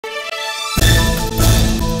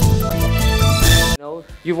know,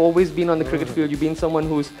 you've always been on the cricket field. You've been someone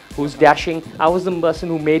who's dashing. I was the person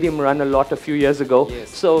who made him run a lot a few years ago.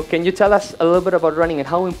 Yes. So can you tell us a little bit about running and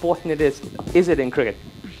how important it is it in cricket?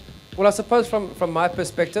 Well, I suppose from my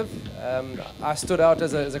perspective, I stood out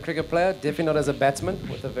as a cricket player, definitely not as a batsman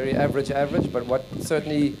with a very average, but what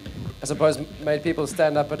certainly, I suppose, made people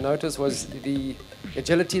stand up and notice was the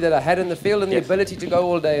agility that I had in the field and the ability to go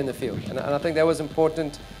all day in the field. And I think that was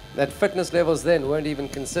important, that fitness levels then weren't even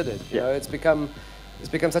considered. You know, it's become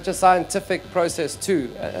such a scientific process too.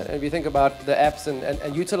 And if you think about the apps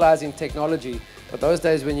and utilizing technology, but those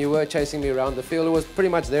days when you were chasing me around the field, it was pretty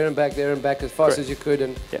much there and back as fast as you could,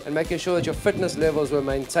 and making sure that your fitness levels were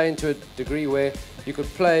maintained to a degree where you could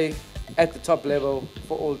play at the top level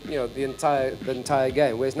for all, the entire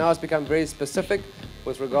game. Whereas now it's become very specific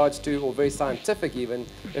with regards to, or very scientific even.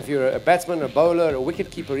 If you're a batsman, a bowler, a wicket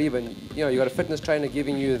keeper even, you've got a fitness trainer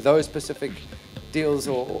giving you those specific deals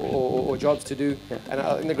or jobs to do. And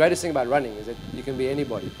I think the greatest thing about running is that you can be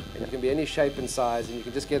anybody. And you can be any shape and size, and you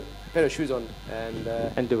can just get a pair of shoes on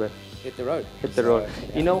and do it. Hit the road. Hit the road.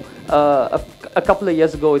 Yeah. A couple of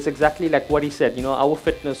years ago, it's exactly like what he said. Our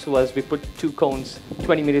fitness was we put 2 cones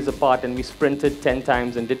 20 meters apart and we sprinted 10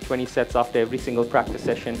 times and did 20 sets after every single practice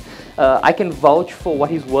session. I can vouch for what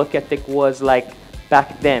his work ethic was like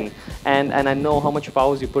back then, and I know how much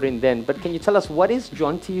hours you put in then. But can you tell us, what is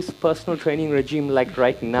Jonty's personal training regime like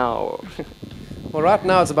right now? Well, right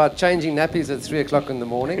now it's about changing nappies at 3 o'clock in the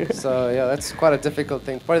morning. So yeah, that's quite a difficult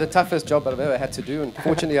thing. Probably the toughest job I've ever had to do. And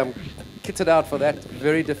fortunately, I'm kitted out for that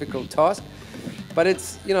very difficult task. But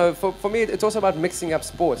it's, for me, it's also about mixing up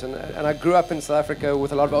sports. And I grew up in South Africa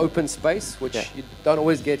with a lot of open space, which you don't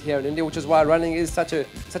always get here in India, which is why running is such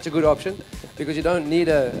a good option, because you don't need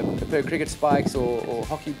a pair of cricket spikes or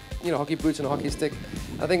hockey, hockey boots and a hockey stick.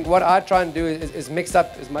 I think what I try and do is mix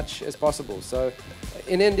up as much as possible. So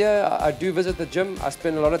in India, I do visit the gym. I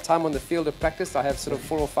spend a lot of time on the field of practice. I have sort of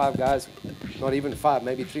 4 or 5 guys, not even 5,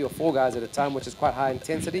 maybe 3 or 4 guys at a time, which is quite high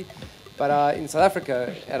intensity. But in South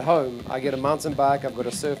Africa, at home, I get a mountain bike, I've got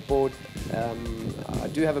a surfboard, I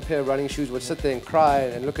do have a pair of running shoes which sit there and cry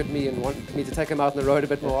and look at me and want me to take them out on the road a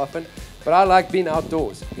bit more often. But I like being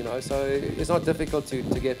outdoors, so it's not difficult to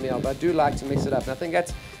get me out, but I do like to mix it up. And I think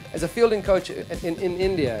that's, as a fielding coach in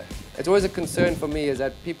India, it's always a concern for me is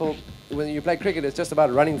that people, when you play cricket, it's just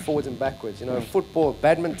about running forwards and backwards. Football,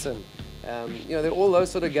 badminton, there are all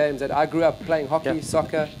those sort of games that I grew up playing hockey,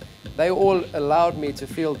 soccer. They all allowed me to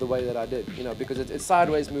field the way that I did, because it's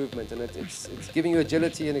sideways movement and it's giving you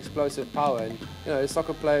agility and explosive power. And as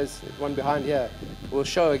soccer players, one behind here, will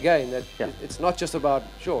show again that it's not just about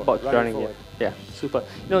running forward. Yeah, super.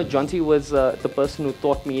 Jonty was the person who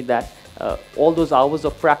taught me that all those hours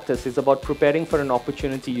of practice is about preparing for an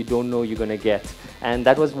opportunity you don't know you're going to get. And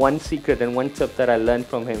that was one secret and one tip that I learned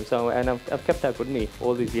from him. So, and I've kept that with me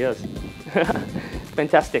all these years.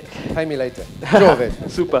 Fantastic. Pay me later. Sure.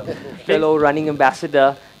 Super. Fellow running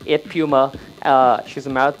ambassador at Puma. She's a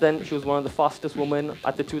marathon. She was one of the fastest women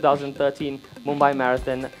at the 2013 Mumbai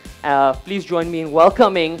Marathon. Please join me in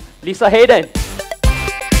welcoming Lisa Hayden.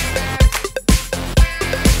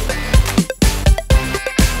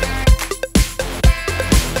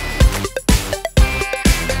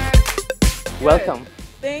 Welcome.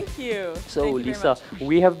 Thank you. So, Thank you Lisa,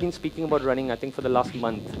 we have been speaking about running, I think, for the last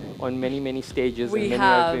month on many stages and many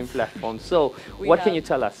different platforms. So, what can you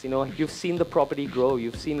tell us? You've seen the property grow,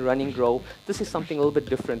 you've seen running grow. This is something a little bit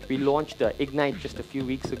different. We launched Ignite just a few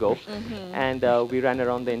weeks ago, and we ran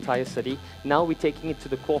around the entire city. Now we're taking it to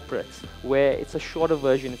the corporates, where it's a shorter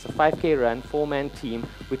version. It's a 5K run, 4-man team.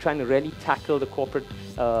 We're trying to really tackle the corporate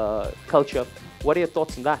culture. What are your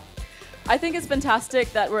thoughts on that? I think it's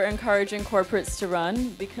fantastic that we're encouraging corporates to run,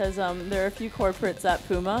 because there are a few corporates at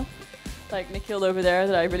Puma, like Nikhil over there,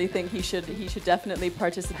 that I really think he should definitely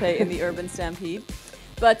participate in the Urban Stampede.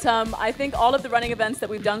 But I think all of the running events that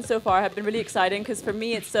we've done so far have been really exciting, because for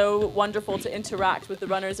me it's so wonderful to interact with the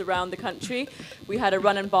runners around the country. We had a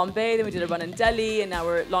run in Bombay, then we did a run in Delhi, and now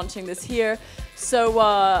we're launching this here. So,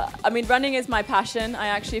 I mean, running is my passion. I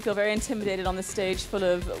actually feel very intimidated on the stage full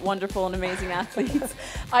of wonderful and amazing athletes.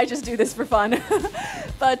 I just do this for fun.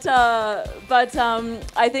 But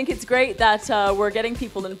I think it's great that we're getting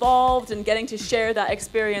people involved and getting to share that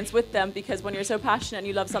experience with them, because when you're so passionate and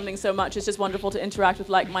you love something so much, it's just wonderful to interact with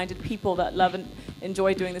like-minded people that love and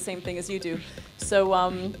enjoy doing the same thing as you do. So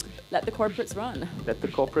let the corporates run. Let the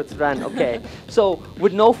corporates run, okay. So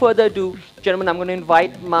with no further ado, gentlemen, I'm going to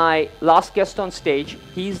invite my last guest on stage.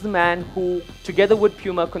 He's the man who, together with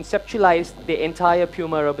Puma, conceptualized the entire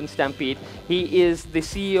Puma Urban Stampede. He is the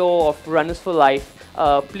CEO of Runners for Life.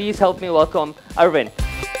 Please help me welcome Arvind.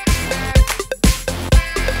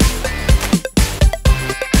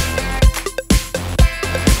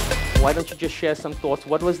 why don't you just share some thoughts?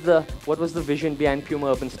 What was the vision behind Puma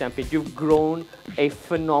Urban Stampede? You've grown a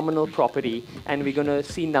phenomenal property, and we're going to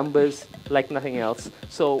see numbers like nothing else.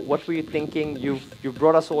 So what were you thinking? You've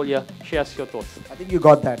brought us all here. Share us your thoughts. I think you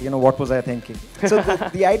got that. What was I thinking? So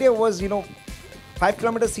the idea was, 5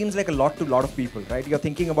 kilometers seems like a lot to a lot of people, right? You're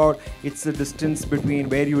thinking about it's the distance between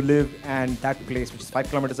where you live and that place, which is 5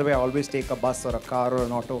 kilometers away. I always take a bus or a car or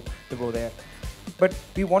an auto to go there. But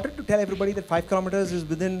we wanted to tell everybody that 5 kilometers is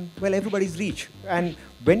within, everybody's reach. And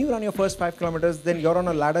when you run your first 5 kilometers, then you're on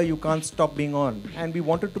a ladder you can't stop being on. And we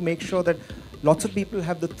wanted to make sure that lots of people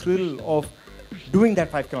have the thrill of doing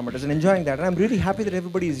that 5 kilometers and enjoying that. And I'm really happy that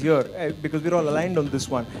everybody is here because we're all aligned on this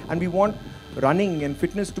one. And we want running and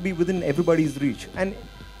fitness to be within everybody's reach. And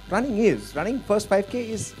running first 5K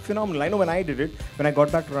is phenomenal. I know when I did it, when I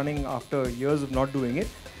got back to running after years of not doing it,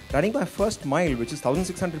 running my first mile, which is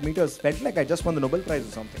 1,600 meters, felt like I just won the Nobel Prize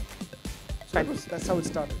or something. So that's how it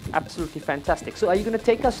started. Absolutely fantastic. So are you going to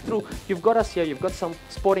take us through, you've got us here, you've got some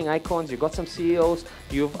sporting icons, you've got some CEOs,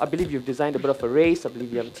 I believe you've designed a bit of a race, I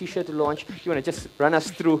believe you have a t-shirt to launch. You want to just run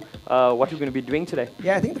us through what we're going to be doing today?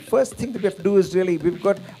 Yeah, I think the first thing that we have to do is really, we've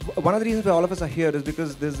got, one of the reasons why all of us are here is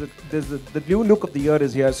because the new look of the year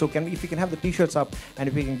is here. So if we can have the t-shirts up and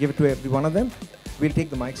if we can give it to every one of them, we'll take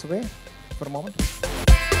the mics away for a moment.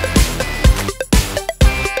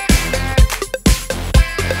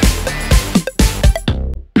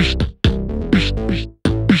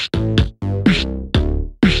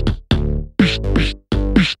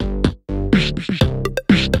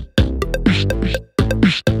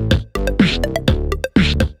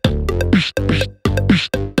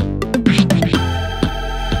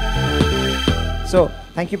 So,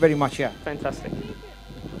 thank you very much, yeah. Fantastic.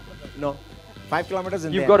 No, 5 kilometers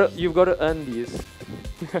in you've there. You've got to earn these.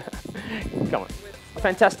 Come on.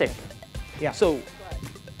 Fantastic. Yeah. So,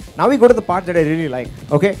 now we go to the part that I really like,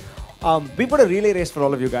 okay? We put a relay race for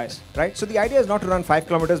all of you guys, right? So the idea is not to run 5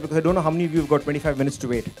 kilometers because I don't know how many of you have got 25 minutes to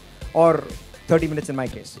wait, or 30 minutes in my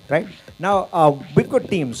case, right? Now, we've got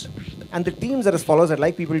teams, and the teams are as follows. I'd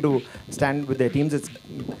like people to stand with their teams. It's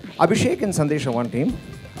Abhishek and Sandesh are one team.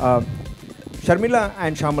 Sharmila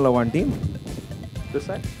and Shamal are one team. This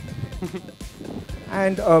side?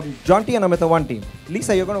 And Jonty and Amit are one team.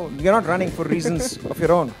 Lisa, you're not running for reasons of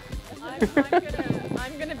your own.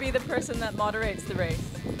 I'm gonna be the person that moderates the race.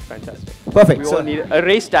 Fantastic. Perfect. We all need a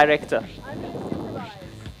race director. I'm gonna supervise.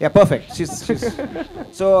 Yeah, perfect. She's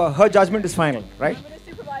so her judgment is final, right? I'm gonna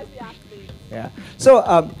supervise the athletes. Yeah. So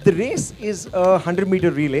the race is a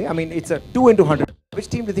 100-meter relay. I mean, it's a 2 into 100. Which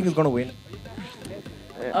team do you think is going to win?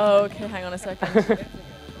 Oh, okay. Hang on a second.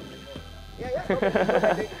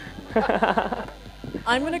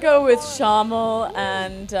 I'm gonna go with Shamal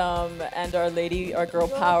and our girl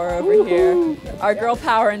power over here. Our girl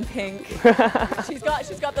power in pink. she's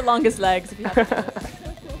got the longest legs. If you have to.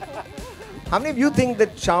 How many of you think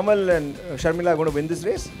that Shamal and Sharmila are going to win this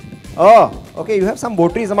race? Oh, okay. You have some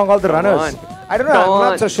votaries among all the runners. I don't know.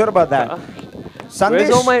 I'm not so sure about that. Sandesh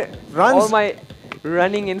Where's all my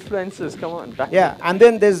running influences? Come on. Yeah, and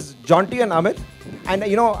then there's Jonty and Amit. And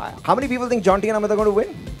you know, how many people think Jonty and Amit are going to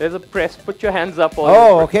win? There's a press. Put your hands up.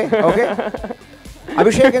 Oh, okay, okay.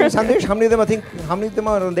 Abhishek and Sandesh, how many of them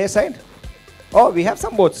are on their side? Oh, we have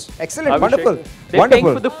some votes. Excellent, Abhishek, wonderful. They're paying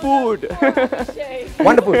for the food.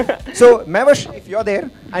 Wonderful. So, Mevash, if you're there,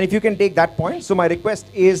 and if you can take that point, so my request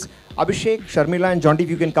is Abhishek, Sharmila and Jonty, if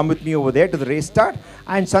you can come with me over there to the race start.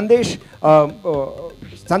 And Sandesh,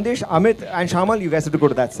 Amit and Shamal, you guys have to go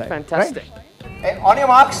to that side. Fantastic. Right? And on your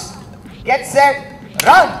marks, get set,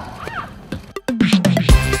 run!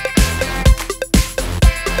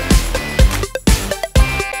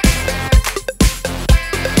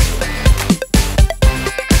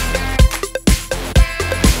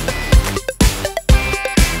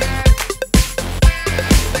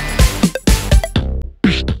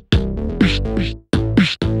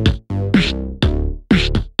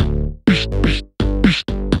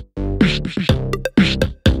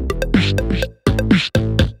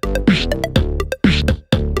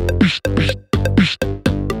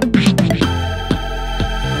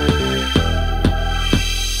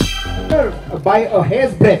 By a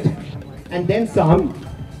hair's breadth, and then some,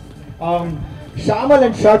 Shamal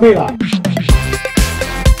and Sharmila.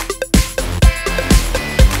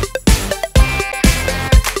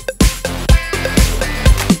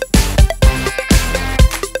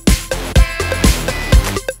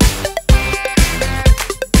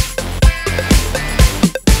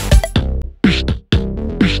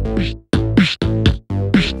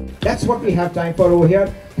 That's what we have time for over here.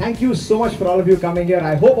 Thank you so much for all of you coming here.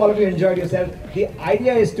 I hope all of you enjoyed yourself. The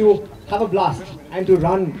idea is to have a blast and to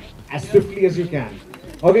run as swiftly as you can.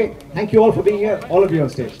 Okay, thank you all for being here, all of you on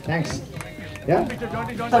stage. Thanks. Yeah?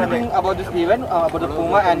 Something about this event, about the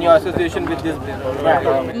Puma and your association with this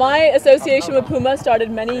brand. My association with Puma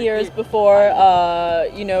started many years before,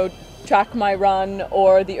 you know, Track My Run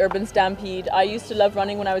or the Urban Stampede. I used to love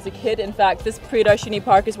running when I was a kid. In fact, this Priyadarshini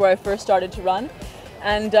Park is where I first started to run.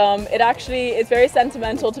 And it's very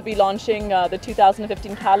sentimental to be launching the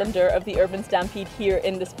 2015 calendar of the Urban Stampede here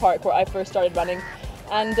in this park where I first started running.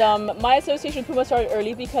 And my association with Puma started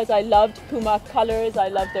early because I loved Puma colors, I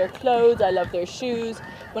loved their clothes, I loved their shoes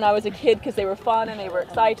when I was a kid because they were fun and they were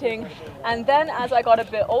exciting. And then as I got a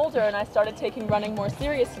bit older and I started taking running more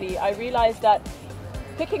seriously, I realized that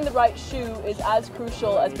picking the right shoe is as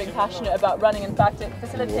crucial as being passionate about running. In fact, it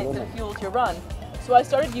facilitates and fuels your run. So I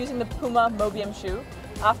started using the Puma Mobium shoe,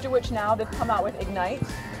 after which now they've come out with Ignite,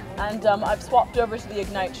 and I've swapped over to the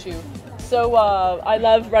Ignite shoe. So I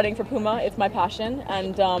love running for Puma, it's my passion,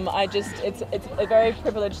 and it's a very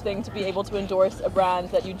privileged thing to be able to endorse a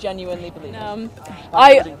brand that you genuinely believe in.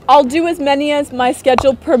 I'll do as many as my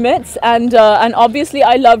schedule permits, and obviously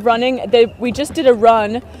I love running. We just did a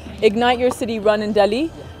run, Ignite Your City run in Delhi,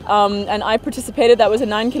 and I participated. That was a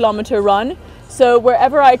 9-kilometer run. So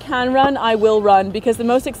wherever I can run, I will run, because the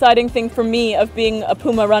most exciting thing for me of being a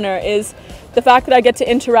Puma runner is the fact that I get to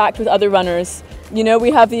interact with other runners. You know,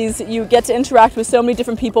 you get to interact with so many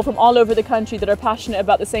different people from all over the country that are passionate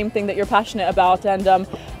about the same thing that you're passionate about, and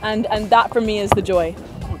that for me is the joy.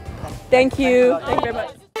 Thank you. Thank you very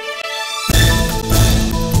much.